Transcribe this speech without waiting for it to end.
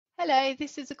Hello,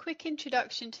 this is a quick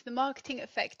introduction to the Marketing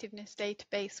Effectiveness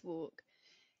Database WARC.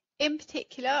 In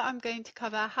particular, I'm going to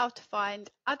cover how to find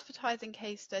advertising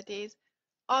case studies,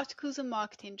 articles and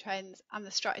marketing trends, and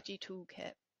the strategy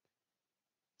toolkit.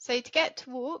 So to get to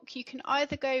WARC, you can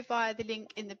either go via the link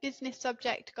in the business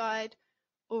subject guide,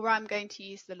 or I'm going to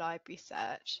use the library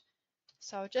search.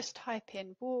 So I'll just type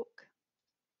in WARC.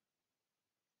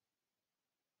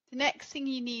 The next thing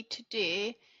you need to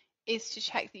do is to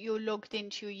check that you're logged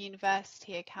into your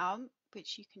university account,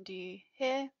 which you can do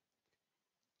here.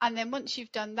 And then once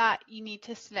you've done that, you need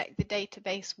to select the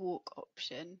database WARC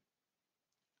option.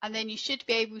 And then you should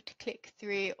be able to click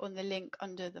through on the link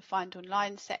under the Find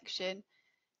Online section,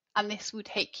 and this will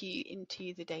take you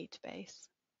into the database.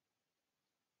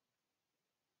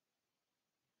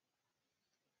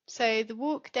 So the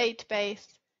WARC database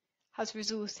has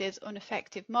resources on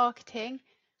effective marketing,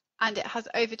 and it has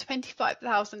over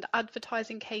 25,000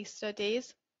 advertising case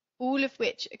studies, all of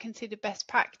which are considered best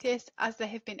practice as they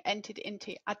have been entered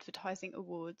into advertising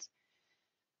awards.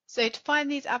 So to find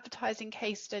these advertising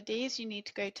case studies, you need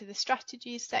to go to the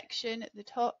strategies section at the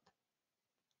top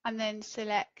and then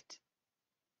select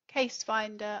Case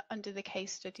Finder under the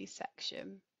case studies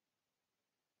section.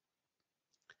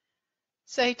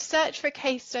 So to search for a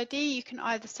case study, you can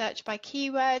either search by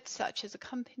keywords such as a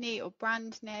company or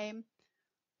brand name,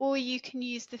 or you can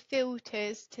use the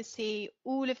filters to see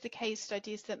all of the case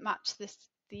studies that match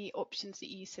the options that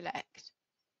you select.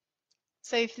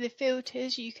 So for the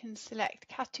filters, you can select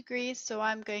categories. So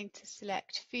I'm going to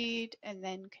select food and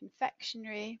then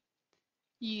confectionery.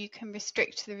 You can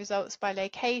restrict the results by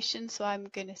location. So I'm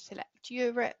going to select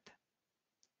Europe.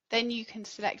 Then you can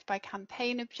select by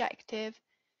campaign objective,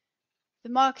 the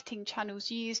marketing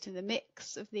channels used and the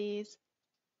mix of these,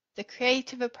 the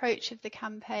creative approach of the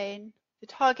campaign, the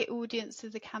target audience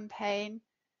of the campaign,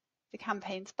 the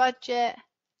campaign's budget,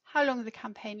 how long the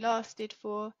campaign lasted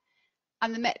for,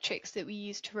 and the metrics that we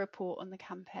use to report on the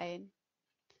campaign.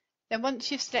 Then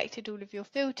once you've selected all of your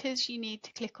filters, you need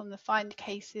to click on the Find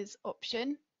Cases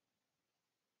option.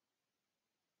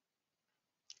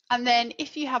 And then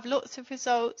if you have lots of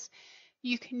results,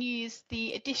 you can use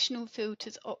the additional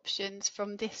filters options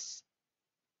from this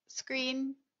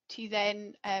screen to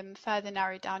then further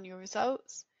narrow down your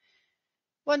results.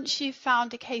 Once you've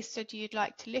found a case study you'd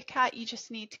like to look at, you just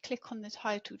need to click on the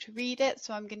title to read it.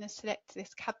 So I'm going to select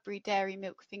this Cadbury Dairy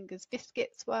Milk Fingers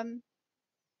Biscuits one.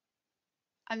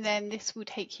 And then this will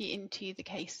take you into the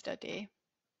case study.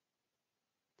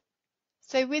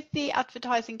 So with the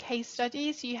advertising case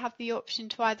studies, you have the option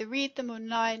to either read them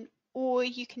online or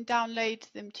you can download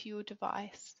them to your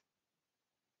device.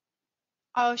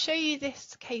 I'll show you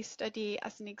this case study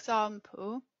as an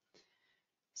example.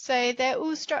 So they're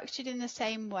all structured in the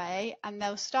same way, and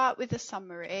they'll start with a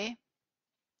summary.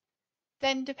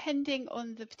 Then depending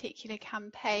on the particular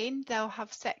campaign, they'll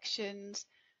have sections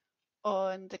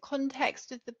on the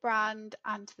context of the brand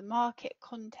and the market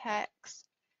context.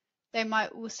 They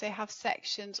might also have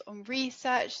sections on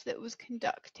research that was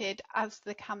conducted as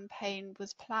the campaign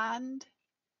was planned,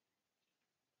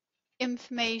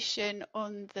 information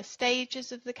on the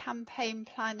stages of the campaign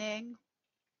planning.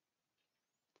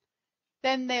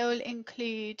 Then they'll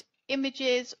include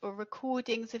images or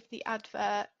recordings of the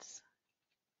adverts.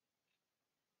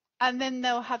 And then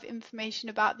they'll have information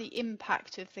about the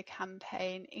impact of the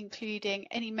campaign, including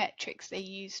any metrics they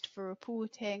used for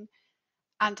reporting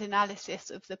and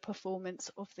analysis of the performance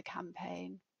of the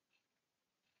campaign.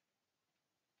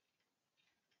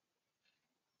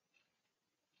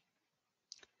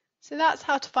 So that's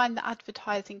how to find the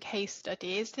advertising case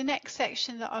studies. The next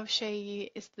section that I'll show you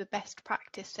is the best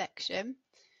practice section.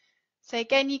 So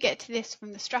again, you get to this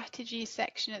from the strategy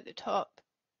section at the top,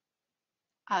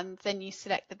 and then you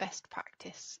select the best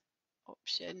practice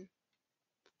option.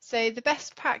 So the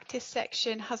best practice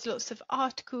section has lots of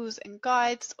articles and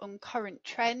guides on current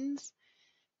trends.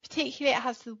 Particularly it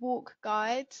has the WARC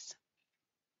guides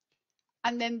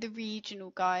and then the regional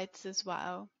guides as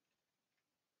well.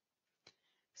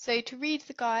 So to read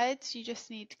the guides, you just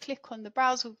need to click on the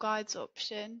Browse All Guides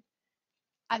option,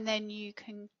 and then you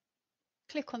can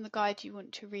click on the guide you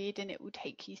want to read and it will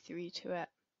take you through to it.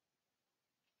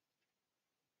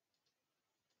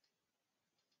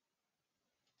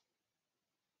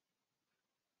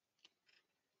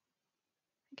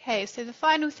 Okay, so the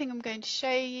final thing I'm going to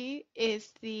show you is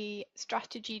the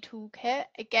strategy toolkit.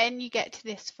 Again, you get to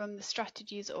this from the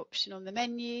strategies option on the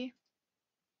menu.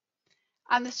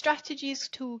 And the strategies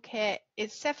toolkit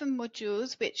is 7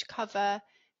 modules which cover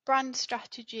brand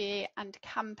strategy and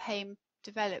campaign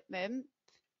development.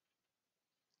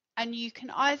 And you can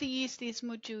either use these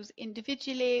modules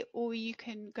individually or you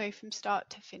can go from start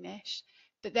to finish.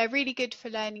 But they're really good for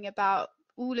learning about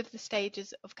all of the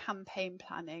stages of campaign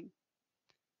planning.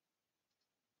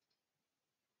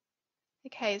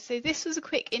 Okay, so this was a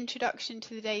quick introduction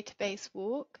to the database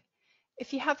WARC.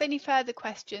 If you have any further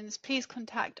questions, please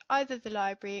contact either the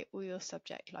library or your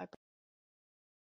subject library.